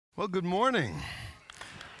Well, good morning.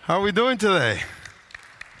 How are we doing today?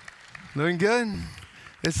 Doing good?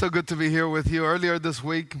 It's so good to be here with you. Earlier this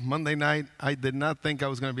week, Monday night, I did not think I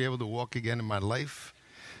was going to be able to walk again in my life.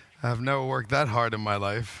 I've never worked that hard in my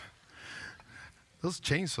life. Those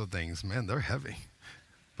chainsaw things, man, they're heavy.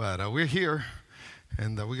 But we're here,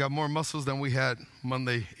 and we got more muscles than we had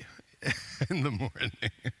Monday in the morning.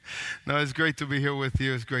 No, it's great to be here with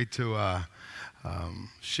you. It's great to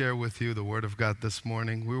share with you the Word of God this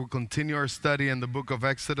morning. We will continue our study in the book of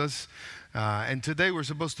Exodus. And today we're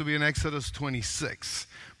supposed to be in Exodus 26.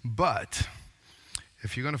 But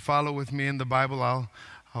if you're going to follow with me in the Bible,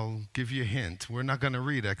 I'll give you a hint. We're not going to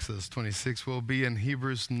read Exodus 26. We'll be in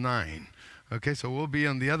Hebrews 9. Okay, so we'll be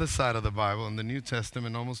on the other side of the Bible, in the New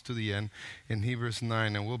Testament, almost to the end, in Hebrews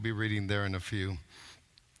 9, and we'll be reading there in a few,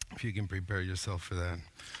 if you can prepare yourself for that.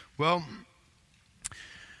 Well,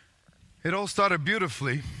 it all started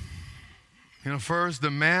beautifully. First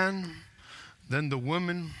the man, then the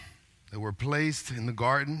woman that were placed in the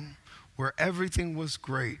garden where everything was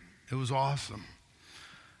great. It was awesome.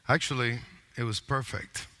 Actually, it was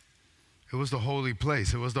perfect. It was the holy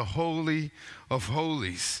place. It was the Holy of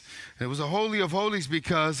Holies. It was the Holy of Holies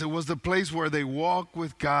because it was the place where they walk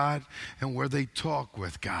with God and where they talk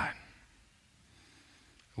with God.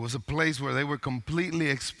 It was a place where they were completely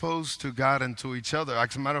exposed to God and to each other.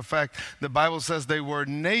 As a matter of fact, the Bible says they were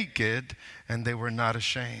naked and they were not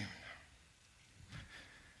ashamed.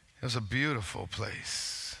 It was a beautiful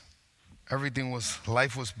place.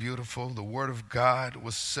 Life was beautiful. The Word of God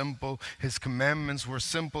was simple. His commandments were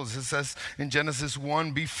simple. It says in Genesis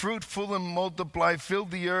 1, be fruitful and multiply, fill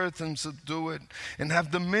the earth and subdue it, and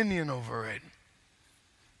have dominion over it.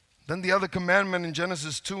 Then the other commandment in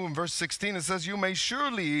Genesis 2 and verse 16, it says, you may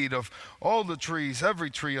surely eat of all the trees, every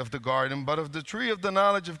tree of the garden, but of the tree of the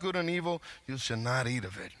knowledge of good and evil, you shall not eat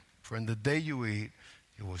of it. For in the day you eat,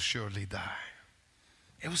 you will surely die.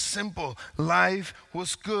 It was simple. Life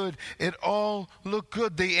was good. It all looked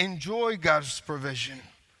good. They enjoyed God's provision.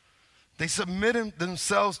 They submitted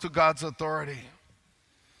themselves to God's authority.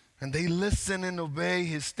 And they listened and obeyed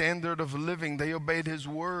His standard of living. They obeyed His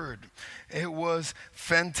word. It was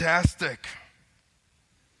fantastic.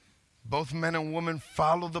 Both men and women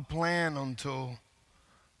followed the plan until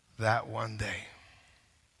that one day.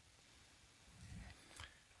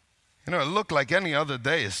 It looked like any other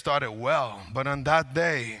day. It started well. But on that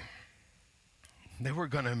day, they were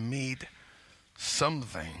going to meet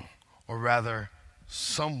something, or rather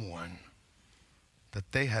someone,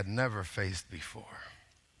 that they had never faced before.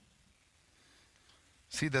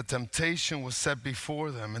 See, the temptation was set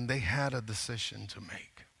before them, and they had a decision to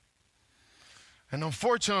make. And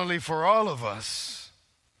unfortunately for all of us,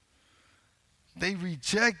 they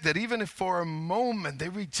rejected, even if for a moment, they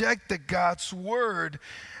rejected God's word,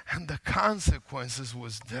 and the consequences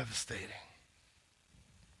was devastating.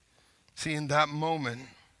 See, in that moment,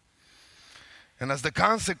 and as the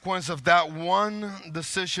consequence of that one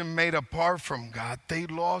decision made apart from God, they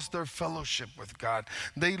lost their fellowship with God.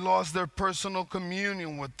 They lost their personal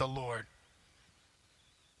communion with the Lord.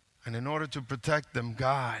 And in order to protect them,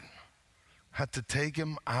 God had to take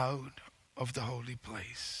him out of the holy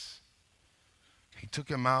place. He took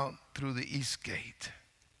him out through the east gate.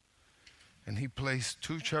 And he placed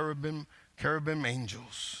two cherubim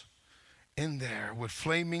angels in there with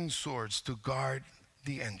flaming swords to guard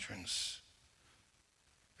the entrance,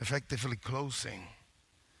 effectively closing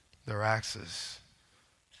their access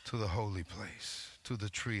to the holy place, to the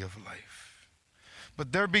tree of life.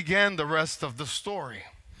 But there began the rest of the story.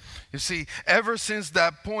 You see, ever since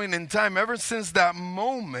that point in time, ever since that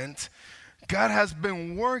moment, God has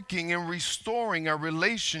been working and restoring a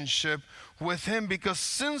relationship with him, because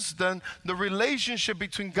since then, the relationship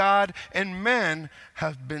between God and man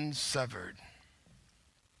has been severed.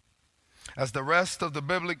 As the rest of the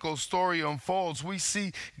biblical story unfolds, we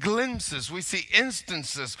see glimpses, we see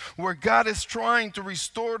instances where God is trying to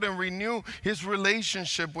restore and renew his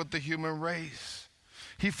relationship with the human race.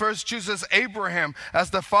 He first chooses Abraham as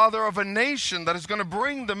the father of a nation that is going to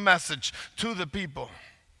bring the message to the people.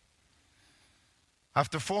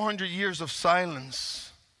 After 400 years of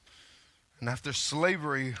silence, and after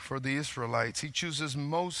slavery for the Israelites, he chooses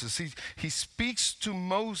Moses. He speaks to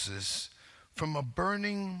Moses from a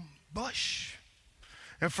burning bush.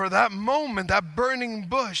 And for that moment, that burning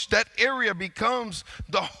bush, that area becomes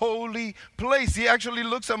the holy place. He actually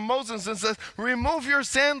looks at Moses and says, remove your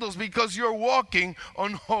sandals because you're walking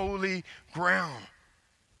on holy ground.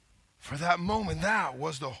 For that moment, that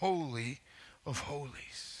was the Holy of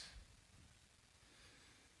Holies.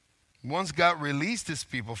 Once God released his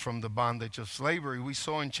people from the bondage of slavery, we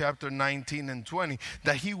saw in chapter 19 and 20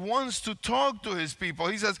 that he wants to talk to his people.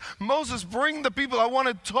 He says, Moses, bring the people. I want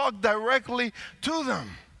to talk directly to them.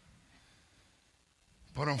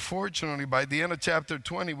 But unfortunately, by the end of chapter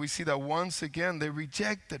 20, we see that once again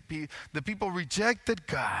the people rejected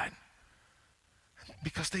God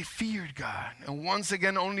because they feared God. And once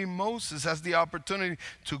again, only Moses has the opportunity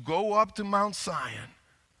to go up to Mount Zion,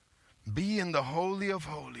 be in the Holy of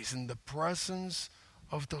Holies, in the presence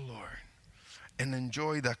of the Lord, and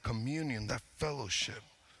enjoy that communion, that fellowship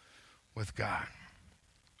with God.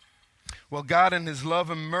 Well, God in his love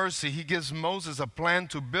and mercy, he gives Moses a plan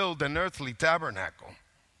to build an earthly tabernacle.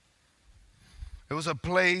 It was a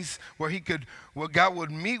place where God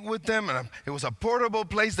would meet with them, and it was a portable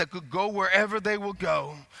place that could go wherever they would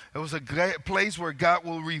go. It was a place where God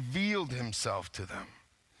will reveal himself to them.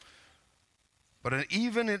 But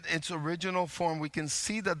even in its original form, we can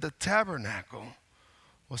see that the tabernacle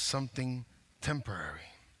was something temporary.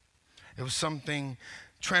 It was something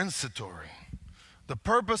transitory. The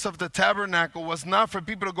purpose of the tabernacle was not for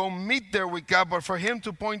people to go meet there with God, but for him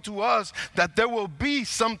to point to us that there will be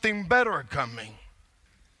something better coming.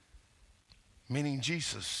 Meaning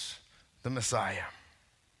Jesus, the Messiah,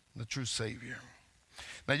 the true Savior.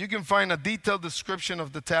 Now you can find a detailed description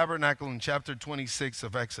of the tabernacle in chapter 26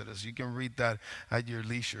 of Exodus. You can read that at your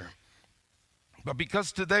leisure. But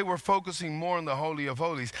because today we're focusing more on the Holy of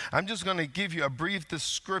Holies, I'm just going to give you a brief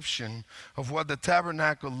description of what the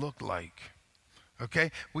tabernacle looked like.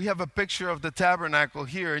 Okay, we have a picture of the tabernacle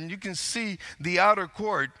here, and you can see the outer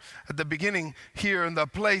court at the beginning here in the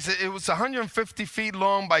place. It was 150 feet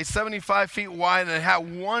long by 75 feet wide, and it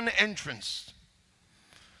had one entrance.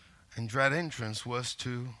 And that entrance was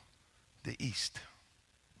to the east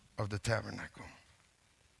of the tabernacle.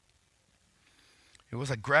 It was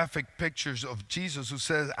a graphic pictures of Jesus who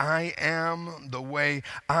says, I am the way,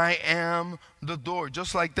 I am the door.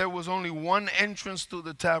 Just like there was only one entrance to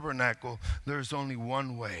the tabernacle, there's only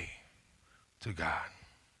one way to God.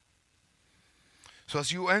 So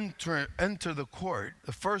as you enter the court,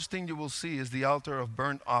 the first thing you will see is the altar of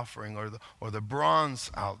burnt offering, or the bronze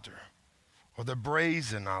altar, or the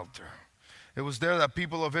brazen altar. It was there that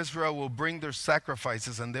people of Israel will bring their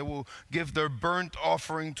sacrifices, and they will give their burnt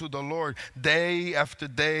offering to the Lord day after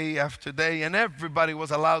day after day. And everybody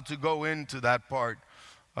was allowed to go into that part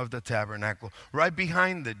of the tabernacle. Right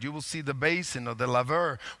behind it, you will see the basin or the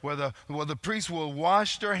laver, where the priests will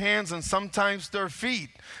wash their hands and sometimes their feet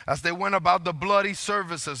as they went about the bloody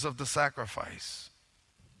services of the sacrifice.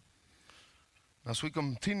 As we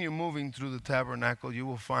continue moving through the tabernacle, you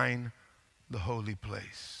will find the holy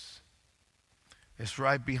place. It's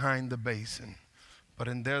right behind the basin, but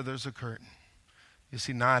in there's a curtain. You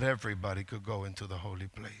see, not everybody could go into the holy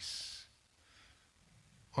place.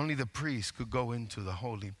 Only the priest could go into the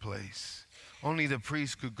holy place. Only the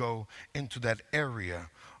priest could go into that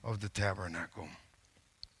area of the tabernacle.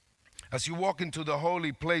 As you walk into the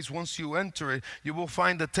holy place, once you enter it, you will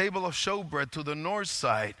find the table of showbread to the north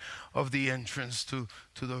side of the entrance. To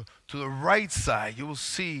the right side, you will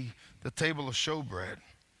see the table of showbread,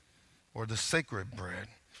 or the sacred bread.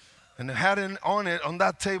 And it had on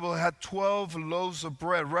that table, it had 12 loaves of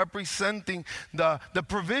bread, representing the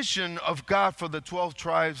provision of God for the 12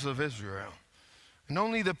 tribes of Israel. And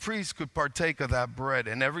only the priests could partake of that bread.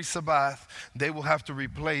 And every Sabbath, they will have to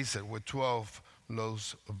replace it with 12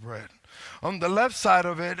 loaves of bread. On the left side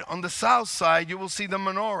of it, on the south side, you will see the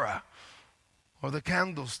menorah, or the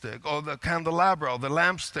candlestick, or the candelabra, or the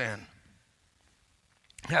lampstand.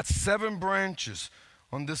 It had 7 branches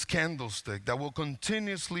on this candlestick that will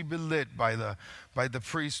continuously be lit by the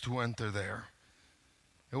priest who enter there.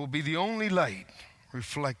 It will be the only light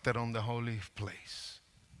reflected on the holy place.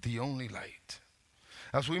 The only light.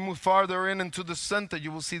 As we move farther into the center,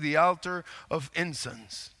 you will see the altar of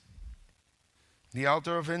incense. The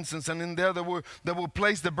altar of incense, and in there they will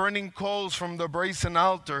place the burning coals from the brazen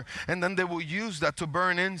altar, and then they will use that to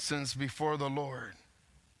burn incense before the Lord.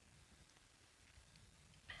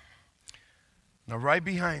 Now right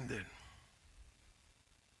behind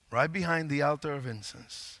the altar of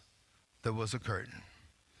incense, there was a curtain.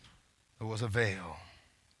 There was a veil.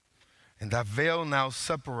 And that veil now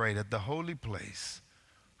separated the holy place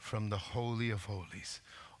from the Holy of Holies,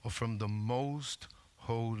 or from the most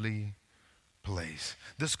holy place.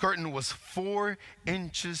 This curtain was 4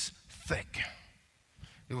 inches thick.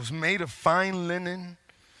 It was made of fine linen.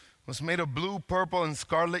 It was made of blue, purple, and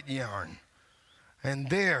scarlet yarn. And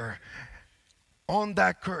there, on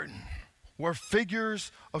that curtain, were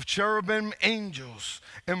figures of cherubim angels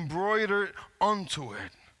embroidered onto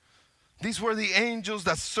it These were the angels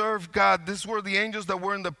that served God. These were the angels that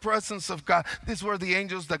were in the presence of God. These were the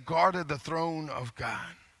angels that guarded the throne of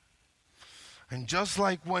God. And just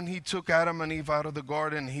like when he took Adam and Eve out of the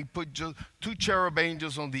garden, he put just 2 cherub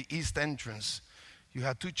angels on the east entrance. You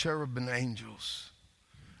had 2 cherubim angels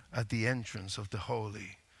at the entrance of the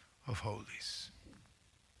Holy of Holies.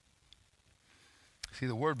 See,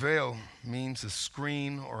 the word veil means a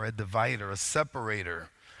screen or a divider, a separator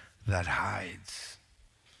that hides.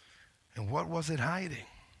 And what was it hiding?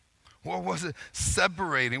 What was it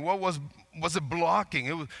separating? What was it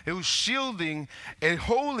blocking? It was shielding a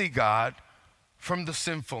holy God from the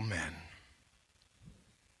sinful man.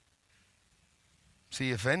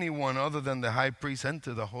 See, if anyone other than the high priest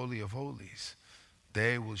enter the Holy of Holies,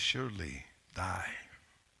 they will surely die.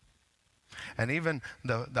 And even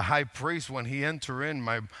the high priest, when he entered in,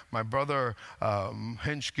 my brother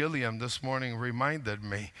Hinch Gilliam this morning reminded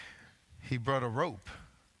me, he brought a rope.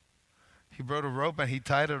 He brought a rope and he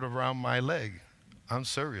tied it around my leg. I'm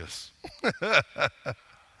serious.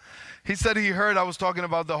 He said he heard I was talking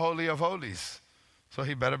about the Holy of Holies. So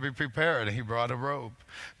he better be prepared. And he brought a rope.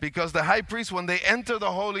 Because the high priest, when they enter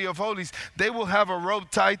the Holy of Holies, they will have a rope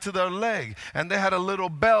tied to their leg. And they had a little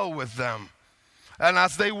bell with them. And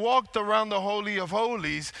as they walked around the Holy of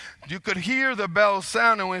Holies, you could hear the bell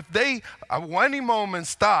sound. And if they, at any moment,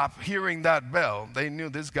 stopped hearing that bell, they knew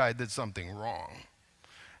this guy did something wrong.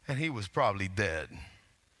 And he was probably dead.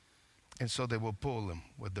 And so they will pull him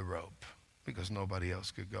with the rope because nobody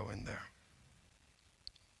else could go in there.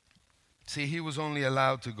 See, he was only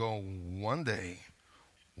allowed to go one day,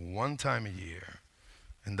 one time a year,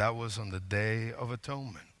 and that was on the Day of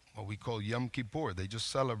Atonement, what we call Yom Kippur. They just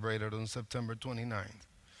celebrated on September 29th.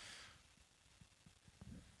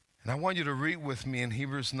 And I want you to read with me in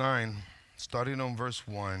Hebrews 9, starting on verse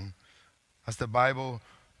 1, as the Bible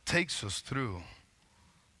takes us through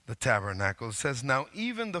the tabernacle. It says, now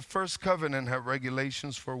even the first covenant had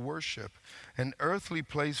regulations for worship, an earthly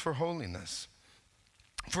place for holiness.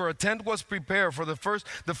 For a tent was prepared for the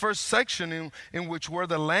first section in which were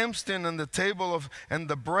the lampstand and the table and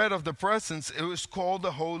the bread of the presence. It was called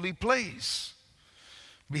the holy place.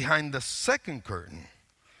 Behind the second curtain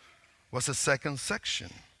was a second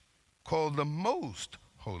section called the most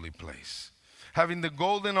holy place, having the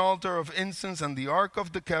golden altar of incense and the ark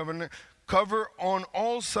of the covenant, covered on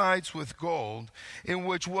all sides with gold, in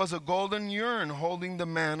which was a golden urn holding the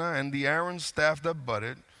manna and the Aaron's staff that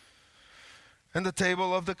budded, and the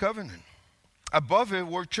table of the covenant. Above it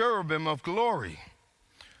were cherubim of glory,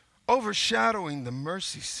 overshadowing the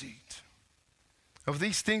mercy seat. Of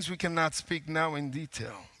these things we cannot speak now in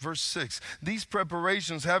detail. Verse 6, these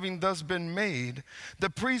preparations having thus been made, the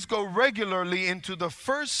priests go regularly into the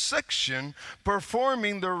first section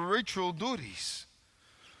performing their ritual duties.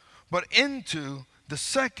 But into the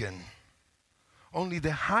second, only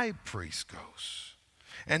the high priest goes.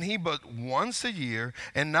 And he but once a year,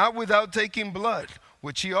 and not without taking blood,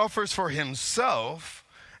 which he offers for himself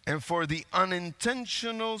and for the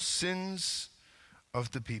unintentional sins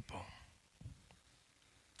of the people.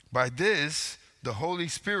 By this, the Holy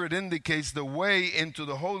Spirit indicates the way into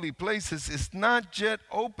the holy places is not yet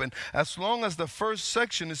open, as long as the first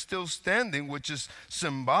section is still standing, which is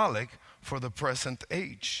symbolic for the present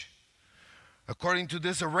age. According to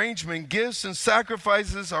this arrangement, gifts and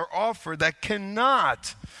sacrifices are offered that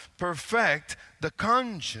cannot perfect the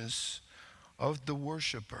conscience of the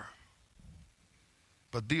worshiper,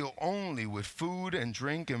 but deal only with food and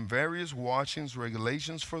drink and various washings,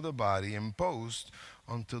 regulations for the body imposed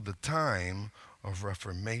until the time of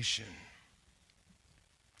Reformation.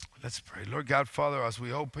 Let's pray. Lord God, Father, as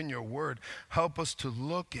we open your word, help us to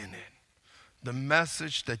look in it, the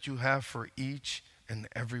message that you have for each and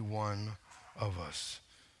every one of us.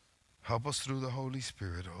 Help us through the Holy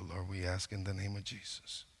Spirit, oh Lord, we ask in the name of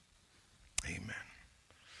Jesus. Amen.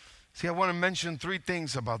 See, I want to mention three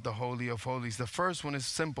things about the Holy of Holies. The first one is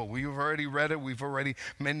simple. We've already read it. We've already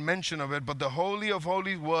made mention of it. But the Holy of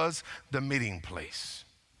Holies was the meeting place.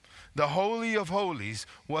 The Holy of Holies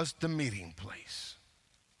was the meeting place.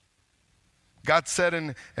 God said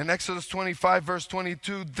in Exodus 25, verse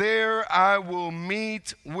 22, there I will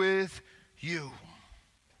meet with you.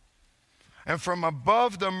 And from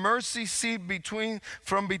above the mercy seat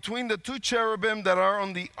from between the two cherubim that are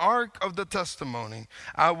on the ark of the testimony,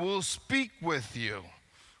 I will speak with you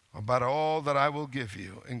about all that I will give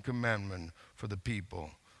you in commandment for the people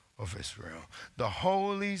of Israel. The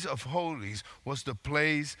holies of holies was the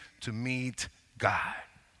place to meet God.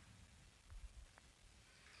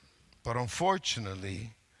 But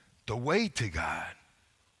unfortunately, the way to God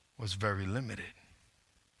was very limited.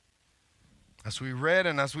 As we read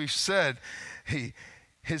and as we've said,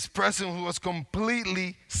 His presence was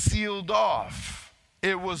completely sealed off.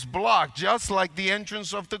 It was blocked, just like the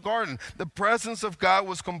entrance of the garden. The presence of God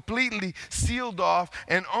was completely sealed off,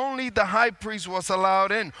 and only the high priest was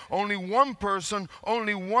allowed in. Only one person,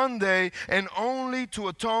 only one day, and only to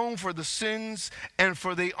atone for the sins and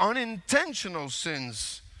for the unintentional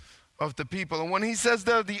sins of the people. And when he says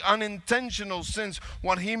there the unintentional sins,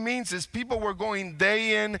 what he means is people were going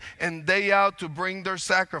day in and day out to bring their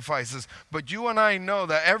sacrifices. But you and I know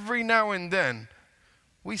that every now and then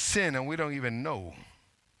we sin and we don't even know.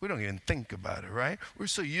 We don't even think about it, right? We're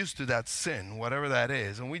so used to that sin, whatever that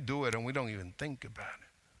is, and we do it and we don't even think about it.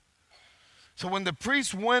 So when the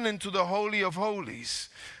priest went into the Holy of Holies,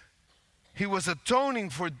 he was atoning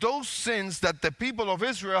for those sins that the people of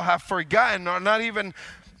Israel have forgotten or not even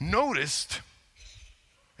noticed,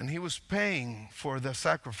 and he was paying for the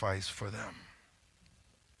sacrifice for them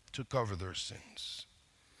to cover their sins.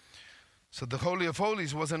 So the Holy of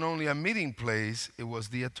Holies wasn't only a meeting place, it was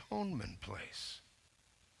the atonement place.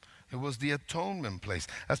 It was the atonement place.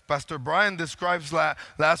 As Pastor Brian describes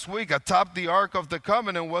last week, atop the Ark of the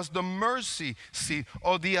Covenant was the mercy seat,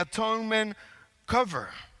 or the atonement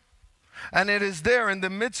cover. And it is there in the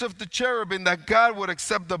midst of the cherubim that God would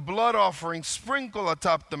accept the blood offering sprinkled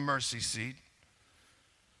atop the mercy seat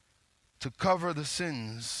to cover the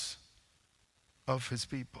sins of his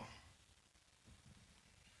people.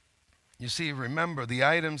 You see, remember, the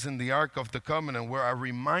items in the Ark of the Covenant were a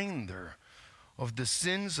reminder of the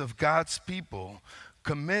sins of God's people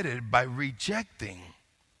committed by rejecting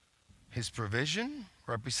his provision,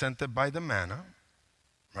 represented by the manna,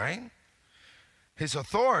 right? His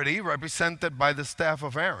authority, represented by the staff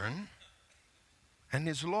of Aaron, and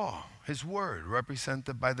his law, his word,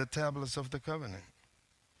 represented by the tablets of the covenant.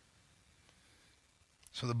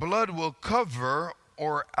 So the blood will cover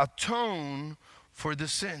or atone for the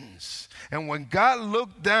sins. And when God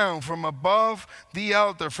looked down from above the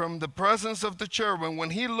altar, from the presence of the cherubim, when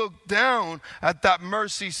he looked down at that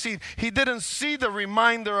mercy seat, he didn't see the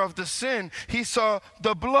reminder of the sin. He saw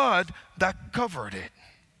the blood that covered it.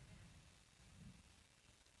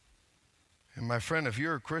 And my friend, if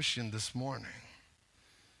you're a Christian this morning,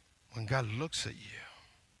 when God looks at you,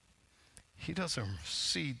 he doesn't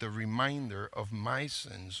see the reminder of my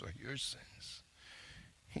sins or your sins.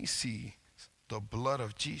 He sees the blood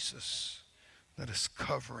of Jesus that is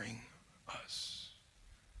covering us.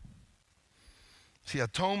 See,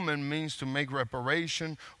 atonement means to make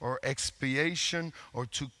reparation or expiation or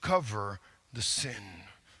to cover the sin.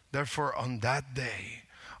 Therefore, on that day,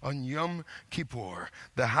 on Yom Kippur,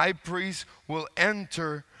 the high priest will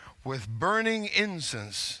enter with burning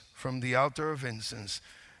incense from the altar of incense.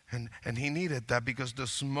 And he needed that because the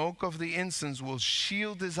smoke of the incense will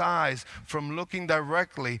shield his eyes from looking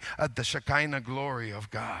directly at the Shekinah glory of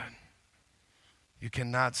God. You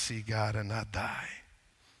cannot see God and not die.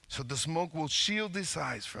 So the smoke will shield his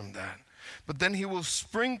eyes from that. But then he will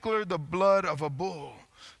sprinkle the blood of a bull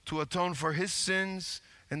to atone for his sins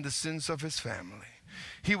and the sins of his family.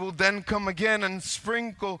 He will then come again and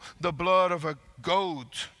sprinkle the blood of a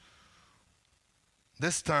goat,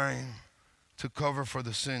 this time to cover for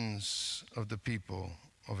the sins of the people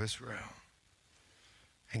of Israel.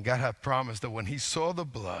 And God had promised that when he saw the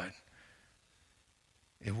blood,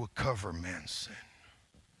 it would cover man's sin.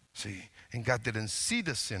 See, and God didn't see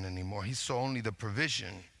the sin anymore. He saw only the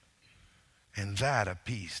provision, and that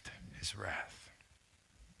appeased his wrath.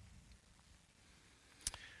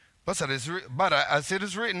 But as it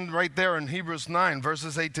is written right there in Hebrews 9,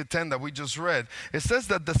 verses 8 to 10 that we just read, it says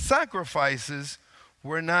that the sacrifices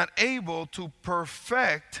were not able to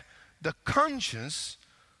perfect the conscience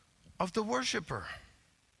of the worshiper.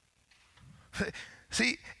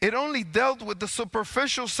 See, it only dealt with the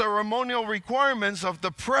superficial ceremonial requirements of the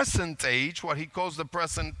present age, what he calls the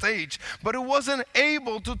present age, but it wasn't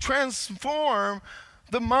able to transform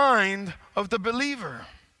the mind of the believer.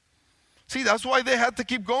 See, that's why they had to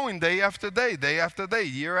keep going day after day,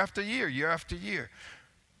 year after year, year after year.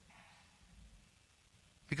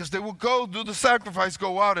 Because they would go do the sacrifice,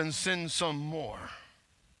 go out and sin some more.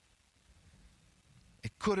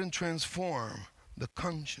 It couldn't transform the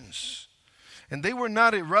conscience. And they were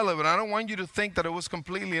not irrelevant. I don't want you to think that it was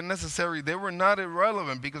completely unnecessary. They were not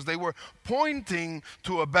irrelevant because they were pointing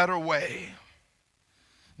to a better way.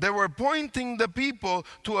 They were pointing the people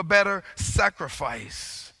to a better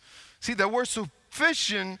sacrifice. See, they were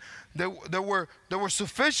sufficient. They were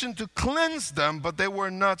sufficient to cleanse them, but they were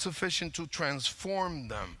not sufficient to transform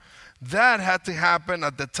them. That had to happen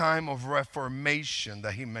at the time of Reformation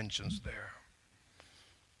that he mentions there.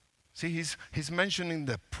 See, he's mentioning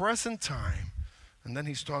the present time, and then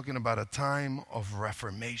he's talking about a time of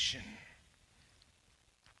Reformation.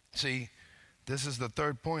 See, this is the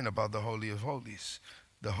third point about the Holy of Holies.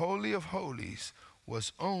 The Holy of Holies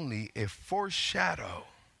was only a foreshadow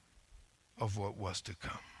of what was to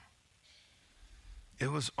come.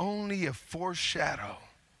 It was only a foreshadow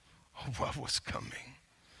of what was coming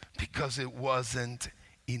because it wasn't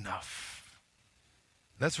enough.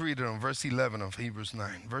 Let's read it on verse 11 of Hebrews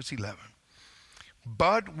 9. Verse 11.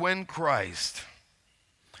 But when Christ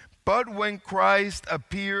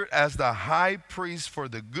appeared as the high priest for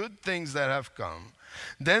the good things that have come,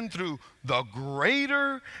 then through the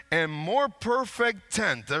greater and more perfect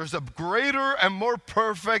tent, there's a greater and more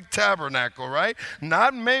perfect tabernacle, right?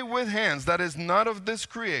 Not made with hands, that is not of this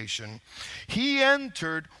creation. He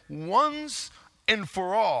entered once and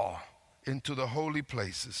for all into the holy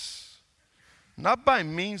places, not by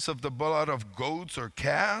means of the blood of goats or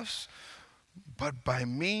calves, but by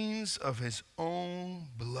means of his own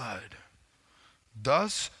blood,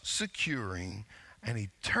 thus securing an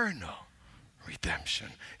eternal redemption.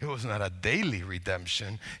 It was not a daily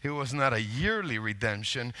redemption. It was not a yearly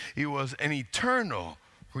redemption. It was an eternal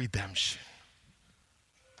redemption.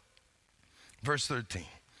 Verse 13.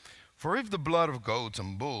 For if the blood of goats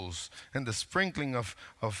and bulls and the sprinkling of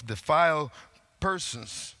defiled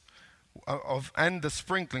persons of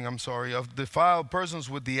defiled persons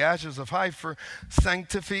with the ashes of heifer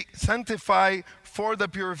sanctify for the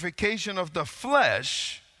purification of the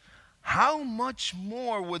flesh, how much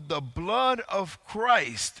more would the blood of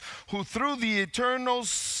Christ, who through the eternal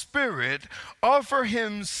Spirit offer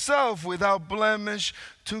himself without blemish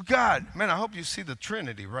to God? Man, I hope you see the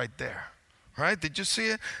Trinity right there. Right? Did you see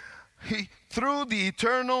it? Through the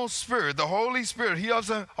eternal Spirit, the Holy Spirit, he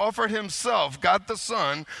also offered himself, God the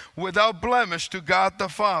Son, without blemish to God the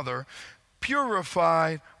Father,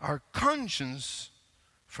 purified our conscience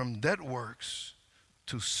from dead works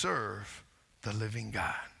to serve the living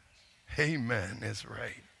God. Amen is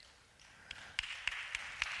right.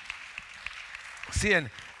 See, and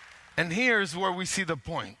here's where we see the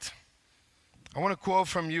point. I want to quote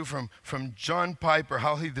from you from John Piper,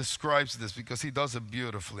 how he describes this, because he does it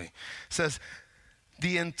beautifully. It says,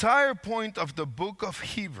 the entire point of the book of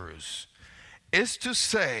Hebrews is to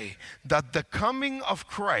say that the coming of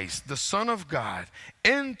Christ, the Son of God,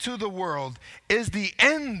 into the world is the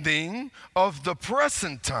ending of the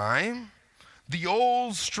present time, the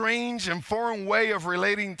old, strange, and foreign way of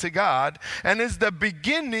relating to God, and is the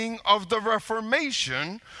beginning of the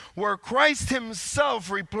Reformation, where Christ himself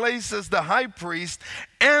replaces the high priest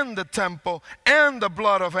and the temple and the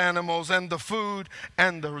blood of animals and the food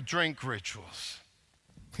and the drink rituals.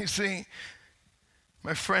 You see,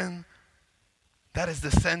 my friend, that is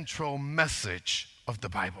the central message of the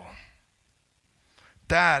Bible.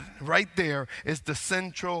 That right there is the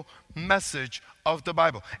central message of the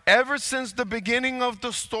Bible. Ever since the beginning of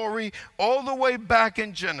the story, all the way back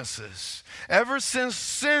in Genesis, ever since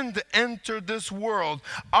sin entered this world,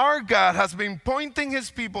 our God has been pointing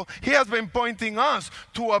his people, he has been pointing us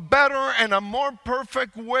to a better and a more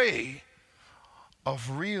perfect way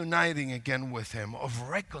of reuniting again with him, of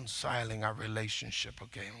reconciling our relationship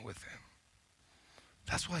again with him.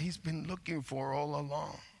 That's what he's been looking for all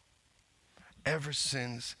along. Ever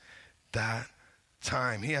since that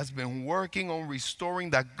time, he has been working on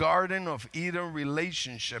restoring that Garden of Eden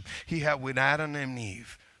relationship he had with Adam and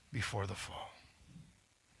Eve before the fall.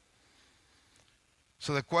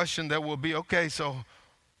 So the question there will be, okay, so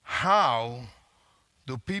how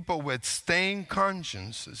do people with stained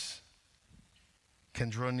consciences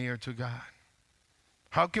can draw near to God?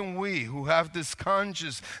 How can we, who have this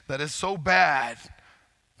conscience that is so bad,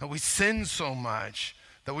 that we sin so much,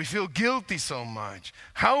 that we feel guilty so much,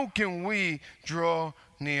 how can we draw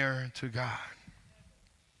near to God?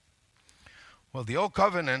 Well, the old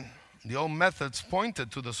covenant, the old methods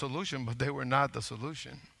pointed to the solution, but they were not the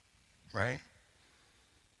solution, right?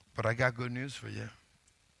 But I got good news for you.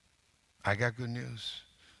 I got good news.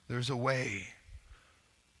 There's a way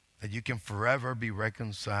that you can forever be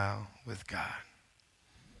reconciled with God.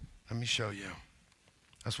 Let me show you.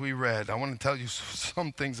 As we read, I want to tell you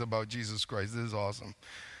some things about Jesus Christ. This is awesome.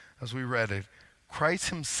 As we read it, Christ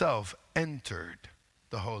himself entered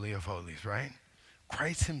the Holy of Holies, right?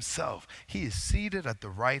 Christ himself, he is seated at the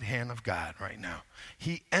right hand of God right now.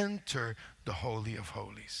 He entered the Holy of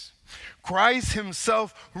Holies. Christ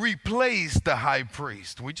himself replaced the high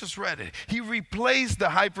priest. We just read it. He replaced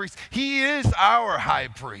the high priest. He is our high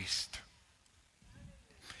priest.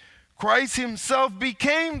 Christ himself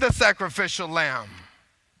became the sacrificial lamb.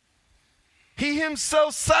 He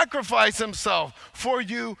himself sacrificed himself for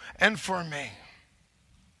you and for me.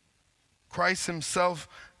 Christ himself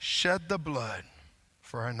shed the blood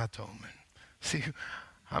for an atonement. See,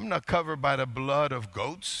 I'm not covered by the blood of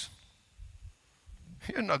goats.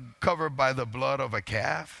 You're not covered by the blood of a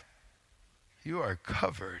calf. You are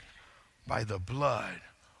covered by the blood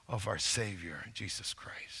of our Savior, Jesus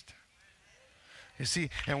Christ. You see,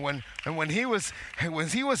 and when he was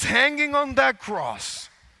hanging on that cross,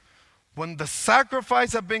 when the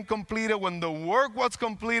sacrifice had been completed, when the work was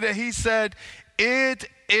completed, he said, "It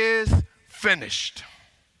is finished."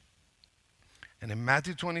 And in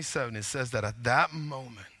Matthew 27, it says that at that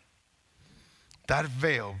moment, that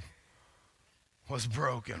veil was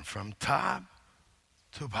broken from top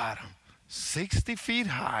to bottom, 60 feet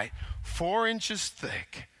high, 4 inches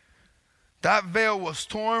thick. That veil was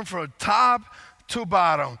torn from top to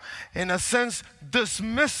bottom, in a sense,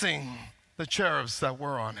 dismissing the cherubs that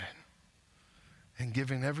were on it and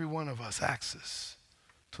giving every one of us access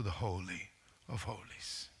to the Holy of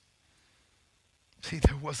Holies. See,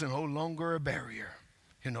 there was no longer a barrier.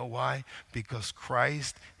 You know why? Because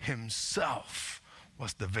Christ himself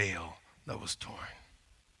was the veil that was torn.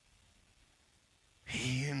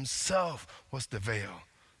 He himself was the veil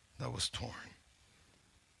that was torn.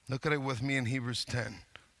 Look at it with me in Hebrews 10.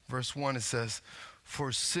 Verse 1, it says,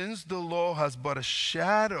 "For since the law has but a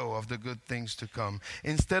shadow of the good things to come,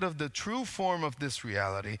 instead of the true form of this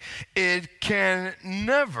reality, it can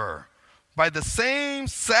never, by the same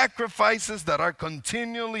sacrifices that are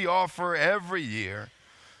continually offered every year,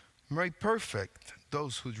 make perfect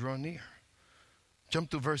those who draw near." Jump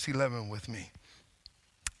to verse 11 with me.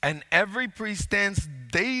 "And every priest stands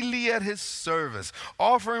daily at his service,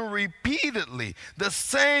 offering repeatedly the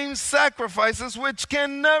same sacrifices which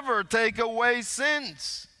can never take away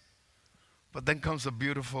sins." But then comes a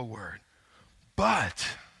beautiful word.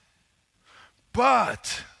 But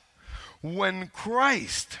when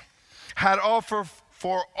Christ had offered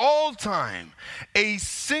for all time a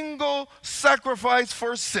single sacrifice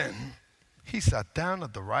for sin, he sat down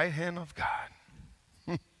at the right hand of God,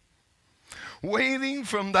 waiting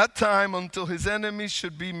from that time until his enemies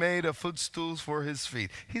should be made a footstool for his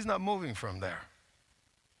feet. He's not moving from there.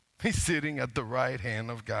 He's sitting at the right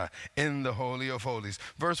hand of God in the Holy of Holies.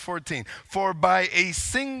 Verse 14, "For by a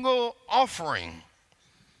single offering,"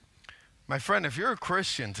 my friend, if you're a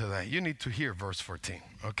Christian today, you need to hear verse 14,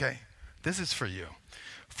 okay? This is for you.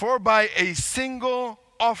 "For by a single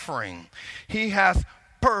offering he hath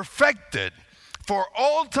perfected for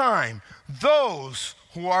all time those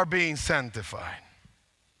who are being sanctified."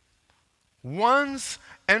 Once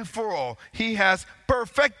and for all, he has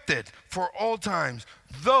perfected for all times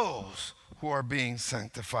those who are being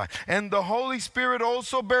sanctified. And the Holy Spirit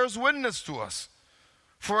also bears witness to us.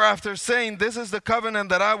 "For after saying, 'This is the covenant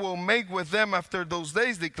that I will make with them after those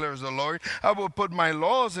days,' declares the Lord, 'I will put my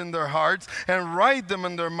laws in their hearts and write them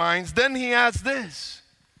in their minds.' Then he adds this,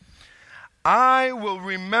 'I will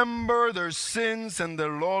remember their sins and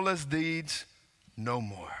their lawless deeds no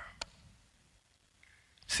more.'"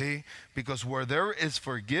 See, because where there is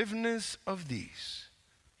forgiveness of these,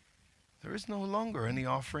 there is no longer any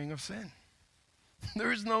offering of sin.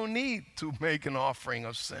 There is no need to make an offering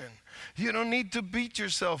of sin. You don't need to beat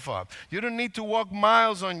yourself up. You don't need to walk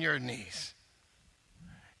miles on your knees.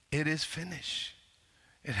 It is finished.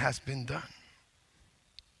 It has been done.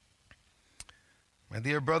 My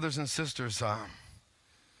dear brothers and sisters,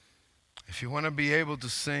 if you want to be able to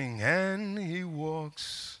sing, "And he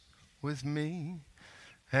walks with me,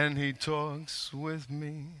 and he talks with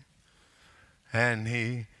me, and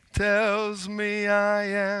he tells me I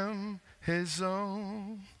am his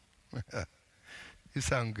own." You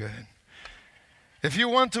sound good. If you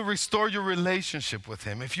want to restore your relationship with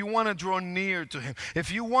him, if you want to draw near to him,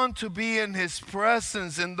 if you want to be in his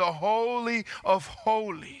presence in the Holy of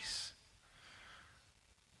Holies,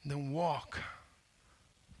 then walk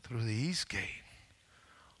through the east gate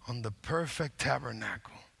on the perfect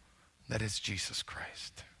tabernacle that is Jesus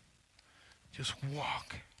Christ. Just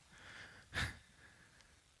walk.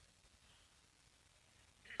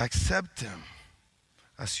 Accept him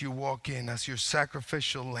as you walk in, as your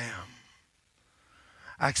sacrificial lamb.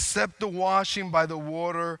 Accept the washing by the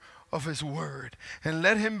water of his word, and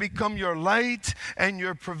let him become your light and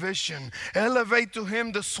your provision. Elevate to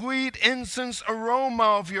him the sweet incense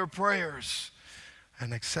aroma of your prayers,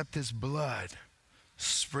 and accept his blood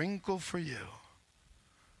sprinkled for you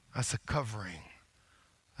as a covering,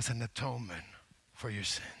 as an atonement for your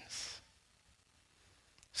sins.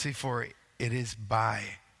 See, for it is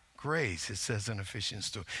by grace, it says in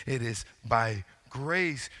Ephesians 2, it is by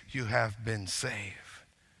grace you have been saved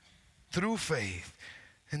through faith.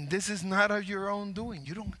 And this is not of your own doing.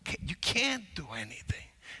 You can't do anything.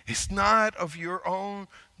 It's not of your own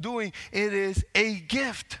doing. It is a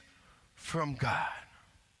gift from God.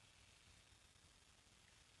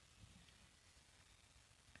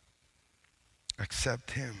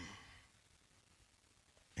 Accept him,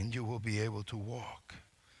 and you will be able to walk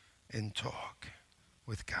and talk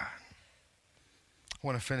with God. I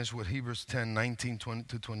want to finish with Hebrews 10, 19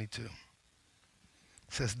 to 22. It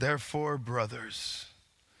says, therefore, brothers,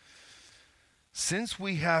 since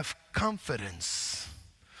we have confidence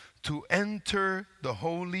to enter the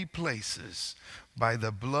holy places by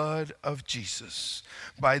the blood of Jesus,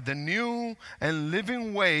 by the new and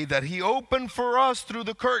living way that he opened for us through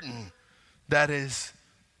the curtain, that is,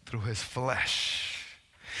 through his flesh.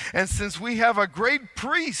 And since we have a great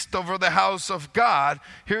priest over the house of God,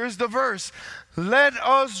 here's the verse, let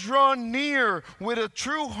us draw near with a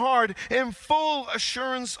true heart in full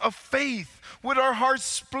assurance of faith, with our hearts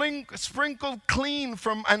sprinkled clean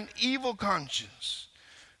from an evil conscience,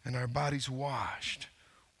 and our bodies washed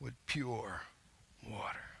with pure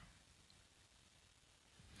water.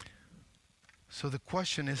 So the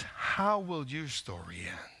question is, how will your story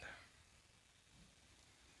end?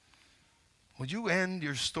 Will you end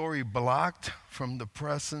your story blocked from the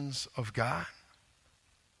presence of God?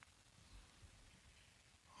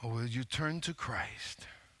 Or will you turn to Christ,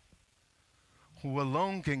 who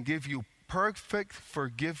alone can give you perfect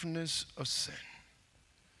forgiveness of sin,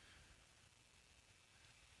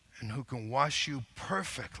 and who can wash you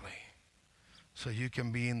perfectly so you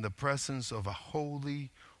can be in the presence of a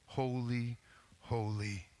holy, holy,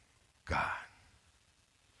 holy God?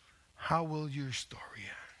 How will your story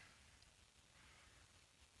end?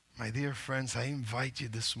 My dear friends, I invite you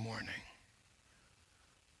this morning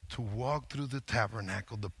to walk through the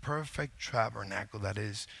tabernacle, the perfect tabernacle that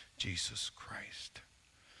is Jesus Christ.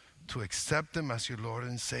 To accept him as your Lord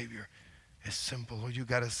and Savior is simple. All you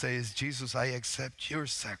got to say is, Jesus, I accept your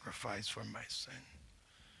sacrifice for my sin.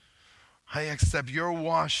 I accept your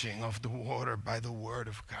washing of the water by the word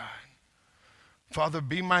of God. Father,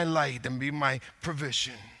 be my light and be my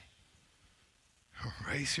provision.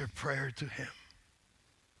 Raise your prayer to him,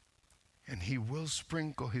 and he will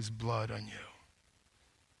sprinkle his blood on you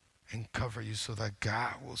and cover you so that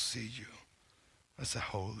God will see you as a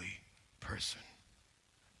holy person,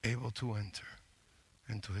 able to enter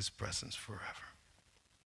into his presence forever.